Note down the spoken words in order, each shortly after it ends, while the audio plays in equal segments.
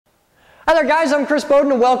Hi there guys, I'm Chris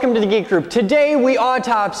Bowden and welcome to the Geek Group. Today we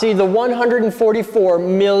autopsy the 144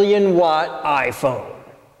 million watt iPhone.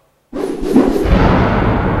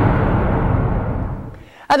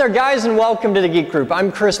 Hi there guys and welcome to the Geek Group.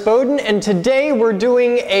 I'm Chris Bowden and today we're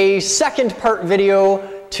doing a second part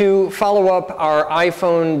video to follow up our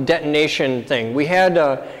iPhone detonation thing. We had,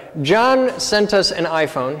 John sent us an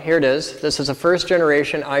iPhone, here it is. This is a first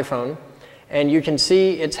generation iPhone and you can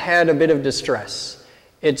see it's had a bit of distress.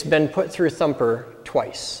 It's been put through Thumper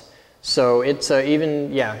twice. So it's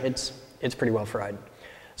it's pretty well fried.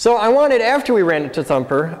 So I wanted, after we ran it to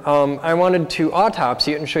Thumper, I wanted to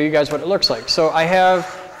autopsy it and show you guys what it looks like. So I have,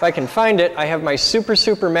 if I can find it, I have my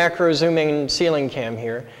super macro zooming ceiling cam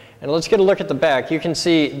here. And let's get a look at the back. You can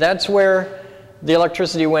see that's where the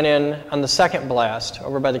electricity went in on the second blast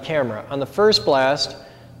over by the camera. On the first blast,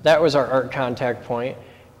 that was our arc contact point.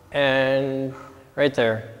 And right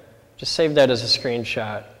there. Just save that as a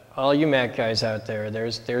screenshot. All you Mac guys out there,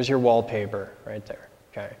 there's your wallpaper right there.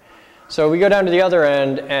 Okay. So we go down to the other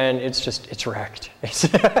end and it's wrecked.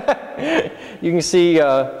 You can see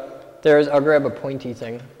I'll grab a pointy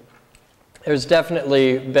thing. There's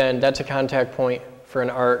definitely been, that's a contact point for an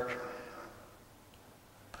arc.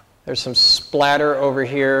 There's some splatter over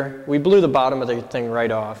here. We blew the bottom of the thing right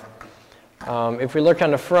off. If we look on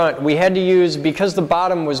the front, we had to use, because the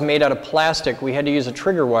bottom was made out of plastic, we had to use a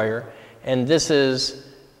trigger wire, and this is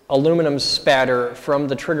aluminum spatter from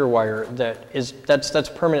the trigger wire that's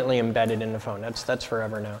permanently embedded in the phone. That's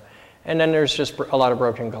forever now. And then there's just a lot of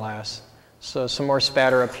broken glass. So some more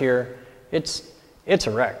spatter up here. It's a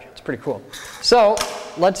wreck. It's pretty cool. So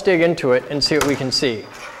let's dig into it and see what we can see.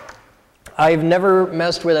 I've never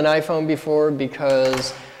messed with an iPhone before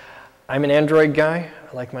because I'm an Android guy.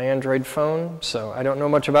 I like my Android phone, so I don't know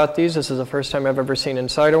much about these. This is the first time I've ever seen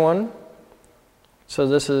inside of one. So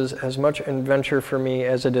this is as much adventure for me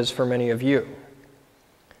as it is for many of you.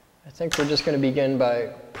 I think we're just going to begin by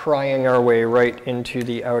prying our way right into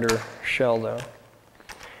the outer shell, though.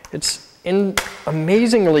 It's in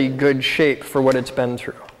amazingly good shape for what it's been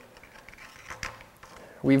through.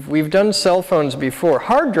 We've done cell phones before.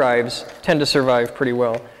 Hard drives tend to survive pretty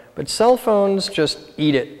well, but cell phones just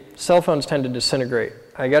eat it. Cell phones tend to disintegrate.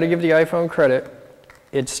 I got to give the iPhone credit.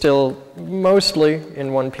 It's still mostly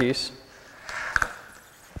in one piece.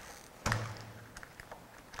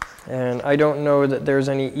 And I don't know that there's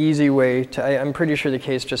any easy way to, I'm pretty sure the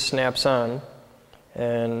case just snaps on.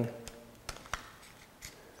 And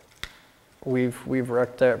we've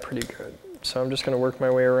wrecked that pretty good. So I'm just going to work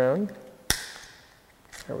my way around.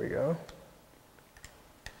 There we go.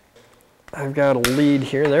 I've got a lead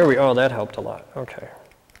here. There we go. Oh, that helped a lot. Okay.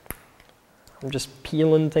 I'm just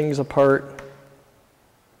peeling things apart.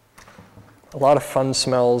 A lot of fun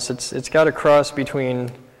smells. It's got a cross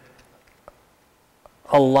between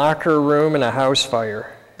a locker room and a house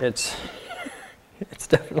fire. It's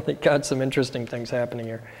definitely got some interesting things happening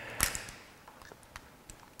here.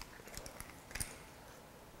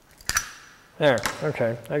 There,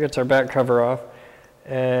 okay. That gets our back cover off.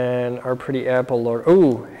 And our pretty Apple logo.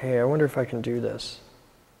 Oh, hey, I wonder if I can do this.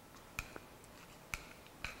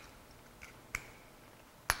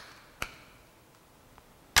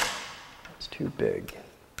 Too big.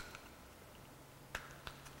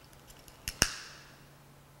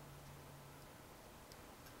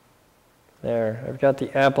 There, I've got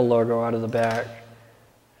the Apple logo out of the back,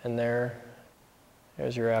 and there's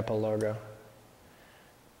your Apple logo.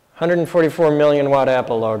 144 million watt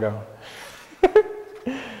Apple logo.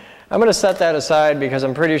 I'm going to set that aside because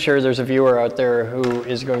I'm pretty sure there's a viewer out there who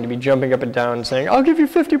is going to be jumping up and down saying, I'll give you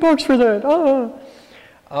 50 bucks for that.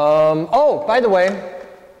 Oh, by the way,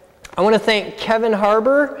 I want to thank Kevin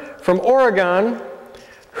Harbor from Oregon,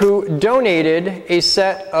 who donated a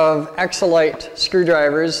set of Exolite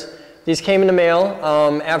screwdrivers. These came in the mail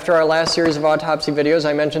after our last series of autopsy videos.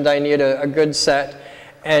 I mentioned I needed a good set,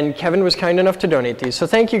 and Kevin was kind enough to donate these. So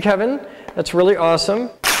thank you, Kevin. That's really awesome.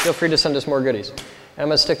 Feel free to send us more goodies. And I'm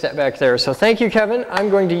going to stick that back there. So thank you, Kevin. I'm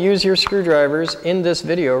going to use your screwdrivers in this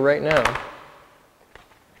video right now.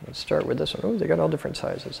 Let's start with this one. Oh, they got all different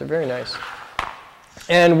sizes. They're very nice.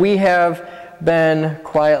 And we have been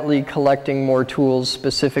quietly collecting more tools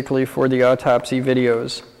specifically for the autopsy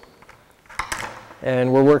videos.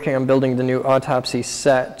 And we're working on building the new autopsy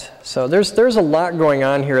set. So there's a lot going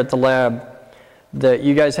on here at the lab that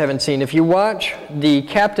you guys haven't seen. If you watch the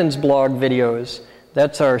Captain's Blog videos,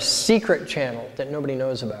 that's our secret channel that nobody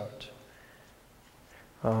knows about.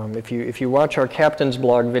 If you watch our Captain's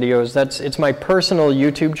Blog videos, it's my personal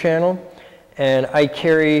YouTube channel, and I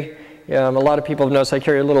carry, a lot of people have noticed I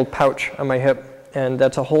carry a little pouch on my hip, and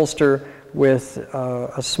that's a holster with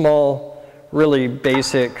a small really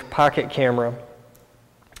basic pocket camera.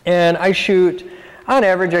 And I shoot, on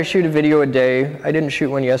average, I shoot a video a day. I didn't shoot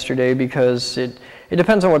one yesterday because it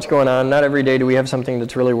depends on what's going on. Not every day do we have something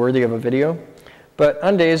that's really worthy of a video. But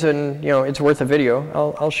on days when it's worth a video,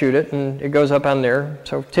 I'll shoot it and it goes up on there.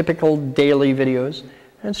 So typical daily videos.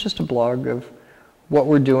 And it's just a blog of what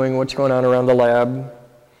we're doing, what's going on around the lab.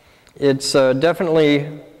 It's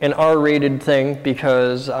definitely an R-rated thing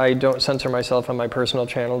because I don't censor myself on my personal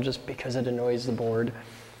channel just because it annoys the board.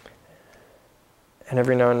 And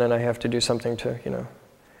every now and then I have to do something to,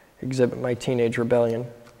 exhibit my teenage rebellion.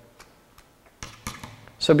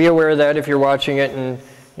 So be aware of that if you're watching it and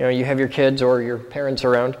you have your kids or your parents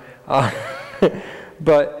around.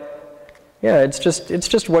 But yeah, it's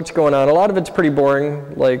just what's going on. A lot of it's pretty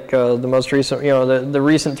boring. Like the most recent, the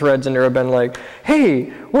recent threads in there have been like,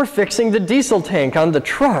 "Hey, we're fixing the diesel tank on the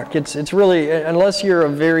truck." It's really, unless you're a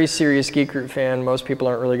very serious Geek Group fan, most people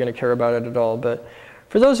aren't really going to care about it at all. But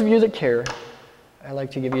for those of you that care, I like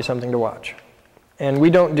to give you something to watch. And we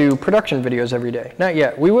don't do production videos every day. Not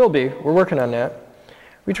yet. We will be. We're working on that.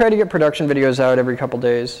 We try to get production videos out every couple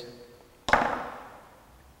days. I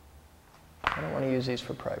don't want to use these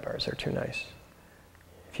for pry bars. They're too nice.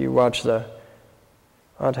 If you watch the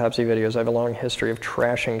Autopsy videos, I have a long history of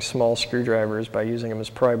trashing small screwdrivers by using them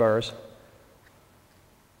as pry bars.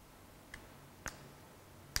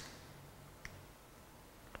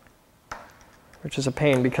 Which is a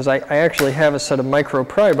pain because I actually have a set of micro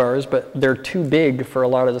pry bars, but they're too big for a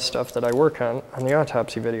lot of the stuff that I work on the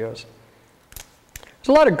Autopsy videos. There's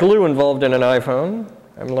a lot of glue involved in an iPhone,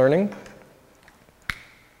 I'm learning.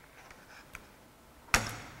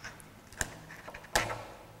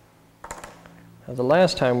 Now, the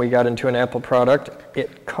last time we got into an Apple product,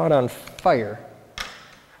 it caught on fire.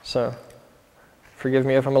 So forgive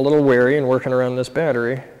me if I'm a little wary and working around this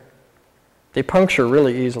battery. They puncture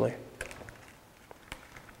really easily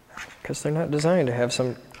because they're not designed to have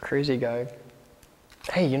some crazy guy.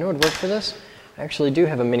 Hey, you know what would work for this? I actually do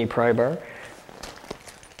have a mini pry bar.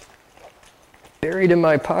 Buried in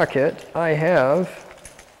my pocket, I have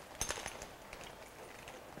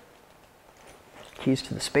keys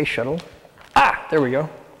to the space shuttle. Ah, there we go.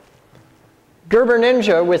 Gerber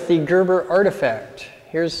Ninja with the Gerber Artifact.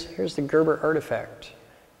 Here's the Gerber Artifact.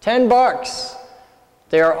 $10.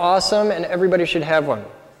 They are awesome and everybody should have one.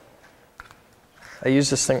 I use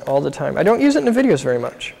this thing all the time. I don't use it in the videos very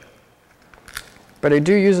much, but I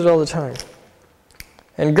do use it all the time.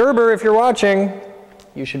 And Gerber, if you're watching,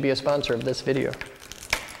 you should be a sponsor of this video.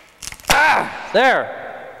 Ah,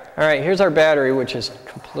 there. All right, here's our battery, which is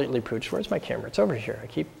completely pooched. Where's my camera? It's over here.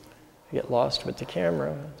 I get lost with the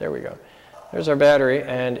camera. There we go. There's our battery,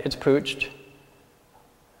 and it's pooched.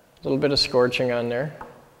 A little bit of scorching on there.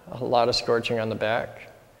 A lot of scorching on the back.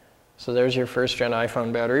 So there's your first gen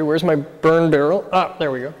iPhone battery. Where's my burn barrel? Ah,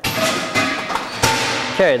 there we go.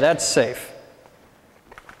 Okay, that's safe.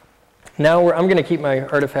 Now I'm going to keep my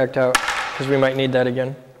artifact out because we might need that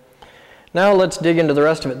again. Now let's dig into the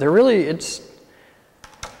rest of it. There's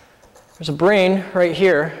a brain right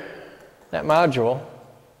here, that module.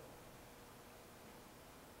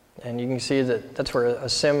 And you can see that that's where a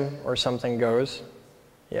SIM or something goes.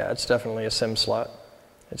 Yeah, it's definitely a SIM slot.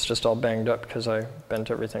 It's just all banged up because I bent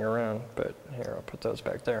everything around. But here, I'll put those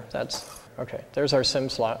back there. Okay, there's our SIM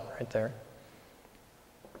slot right there.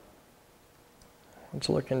 Let's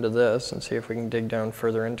look into this and see if we can dig down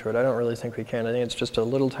further into it. I don't really think we can. I think it's just a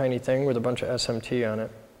little tiny thing with a bunch of SMT on it.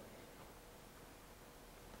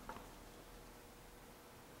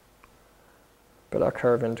 But I'll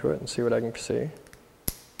carve into it and see what I can see.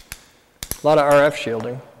 A lot of RF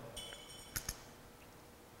shielding.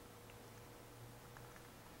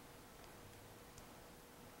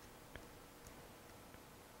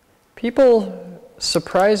 People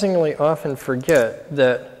surprisingly often forget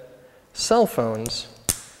that cell phones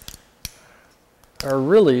are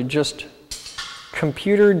really just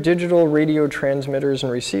computer digital radio transmitters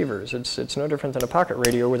and receivers. It's no different than a pocket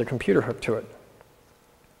radio with a computer hooked to it.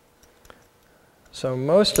 So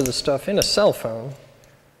most of the stuff in a cell phone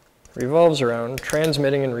revolves around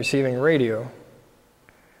transmitting and receiving radio.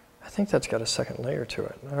 I think that's got a second layer to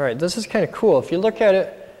it. All right, this is kind of cool. If you look at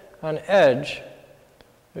it on edge,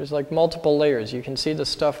 there's like multiple layers. You can see the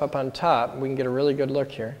stuff up on top. We can get a really good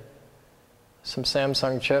look here. Some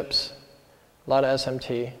Samsung chips, a lot of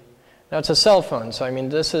SMT. Now it's a cell phone, so I mean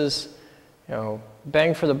this is,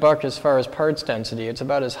 bang for the buck as far as parts density. It's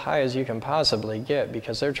about as high as you can possibly get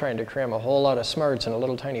because they're trying to cram a whole lot of smarts in a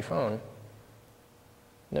little tiny phone.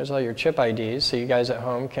 And there's all your chip IDs, so you guys at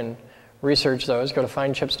home can research those. Go to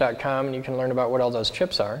findchips.com and you can learn about what all those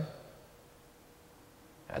chips are.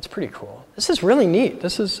 That's pretty cool. This is really neat.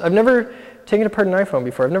 I've never taken apart an iPhone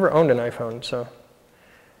before. I've never owned an iPhone, so.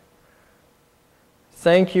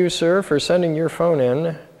 Thank you, sir, for sending your phone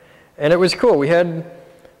in. And it was cool. We had a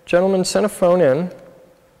gentleman send a phone in,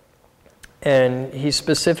 and he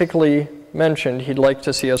specifically mentioned he'd like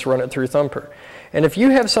to see us run it through Thumper. And if you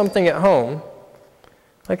have something at home,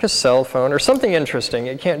 like a cell phone or something interesting,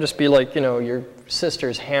 it can't just be like, you know, your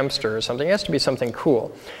sister's hamster or something. It has to be something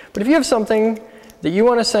cool. But if you have something that you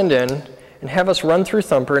want to send in and have us run through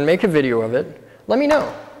Thumper and make a video of it, let me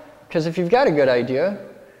know. Because if you've got a good idea,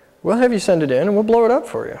 we'll have you send it in and we'll blow it up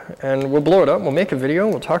for you. And we'll blow it up, we'll make a video,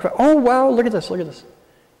 and we'll talk about, oh wow, look at this, look at this.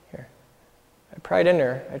 Here. I pried in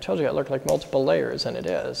there. I told you it looked like multiple layers, and it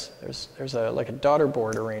is. There's like a daughter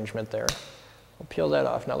board arrangement there. We'll peel that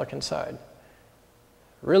off, now look inside.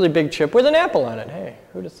 Really big chip with an apple on it. Hey,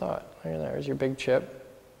 who'd have thought? Look at that, there's your big chip.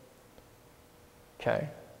 Okay.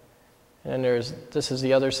 And then this is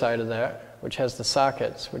the other side of that, which has the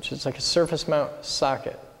sockets, which is like a surface mount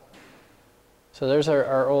socket. So there's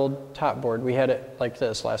our old top board. We had it like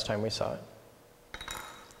this last time we saw it.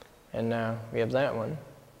 And now we have that one.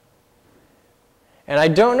 And I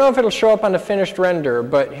don't know if it'll show up on the finished render,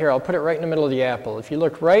 but here, I'll put it right in the middle of the apple. If you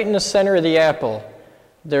look right in the center of the apple,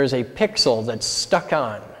 there's a pixel that's stuck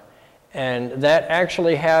on. And that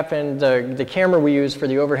actually happened, the camera we used for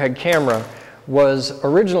the overhead camera was,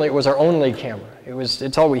 originally it was our only camera.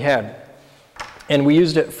 It's all we had. And we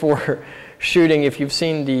used it for shooting, if you've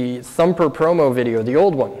seen the Thumper promo video, the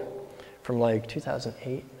old one, from like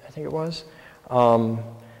 2008, I think it was.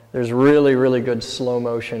 There's really, really good slow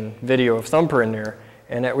motion video of Thumper in there.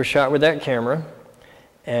 And that was shot with that camera.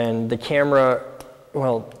 And the camera,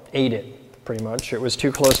 well, ate it. Pretty much. It was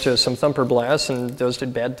too close to some Thumper blasts, and those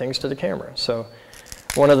did bad things to the camera. So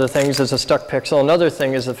one of the things is a stuck pixel. Another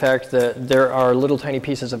thing is the fact that there are little tiny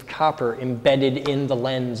pieces of copper embedded in the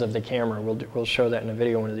lens of the camera. We'll show that in a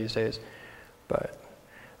video one of these days. But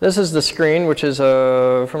this is the screen, which is,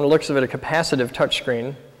 from the looks of it, a capacitive touch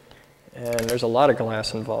screen. And there's a lot of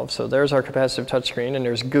glass involved. So there's our capacitive touch screen, and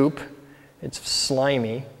there's goop. It's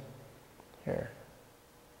slimy. Here.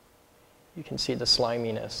 You can see the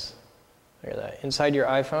sliminess. Look at that. Inside your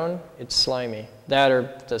iPhone, it's slimy. That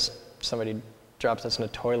or just somebody dropped this in a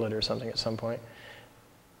toilet or something at some point.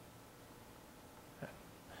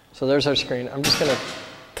 So there's our screen. I'm just going to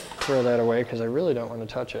throw that away because I really don't want to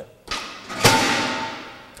touch it.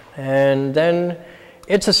 And then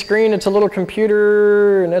it's a screen, it's a little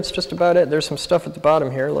computer, and that's just about it. There's some stuff at the bottom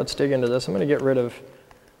here. Let's dig into this. I'm going to get rid of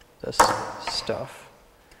this stuff.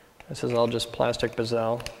 This is all just plastic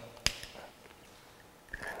bezel.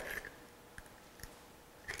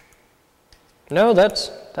 No, that's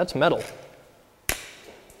metal.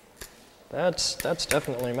 That's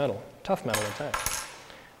definitely metal. Tough metal at that.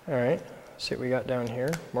 All right, let's see what we got down here.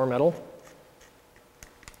 More metal.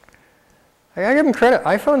 I gotta give them credit.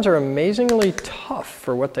 iPhones are amazingly tough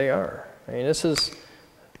for what they are. I mean, it's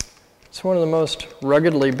one of the most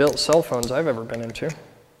ruggedly built cell phones I've ever been into.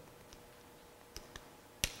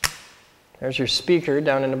 There's your speaker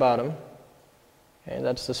down in the bottom. Okay,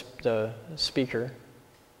 that's the speaker.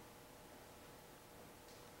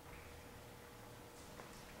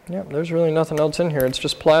 Yep, there's really nothing else in here. It's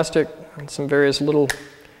just plastic and some various little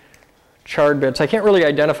charred bits. I can't really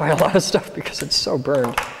identify a lot of stuff because it's so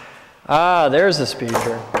burned. Ah, there's the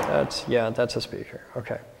speaker. That's a speaker.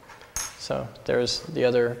 Okay. So there's the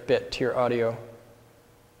other bit to your audio.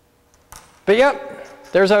 But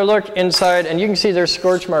yep, there's our look inside, and you can see there's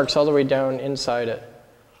scorch marks all the way down inside it.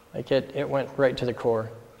 Like it went right to the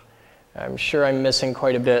core. I'm sure I'm missing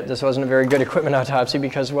quite a bit. This wasn't a very good equipment autopsy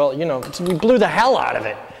because, well, you know, we blew the hell out of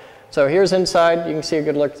it. So here's inside. You can see a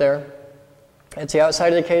good look there. That's the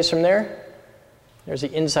outside of the case from there. There's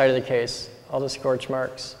the inside of the case. All the scorch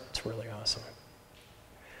marks. It's really awesome.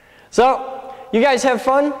 So you guys have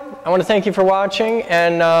fun. I want to thank you for watching.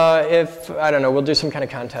 And if, I don't know, we'll do some kind of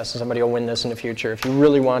contest and somebody will win this in the future. If you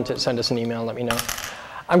really want it, send us an email. Let me know.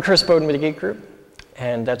 I'm Chris Bowden with the Geek Group.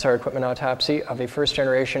 And that's our equipment autopsy of a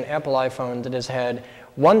first-generation Apple iPhone that has had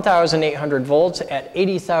 1,800 volts at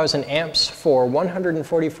 80,000 amps for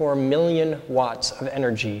 144 million watts of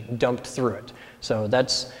energy dumped through it. So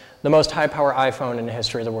that's the most high-power iPhone in the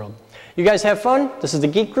history of the world. You guys have fun. This is the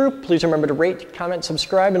Geek Group. Please remember to rate, comment,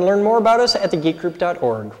 subscribe, and learn more about us at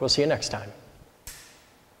thegeekgroup.org. We'll see you next time.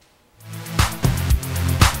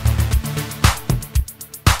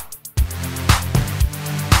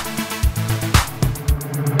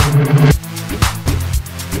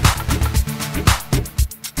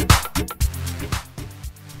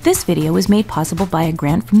 This video was made possible by a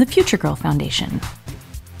grant from the Future Girl Foundation.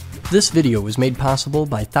 This video was made possible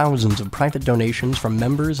by thousands of private donations from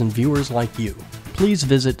members and viewers like you. Please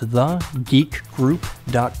visit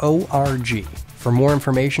thegeekgroup.org for more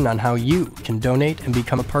information on how you can donate and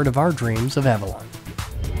become a part of our dreams of Avalon.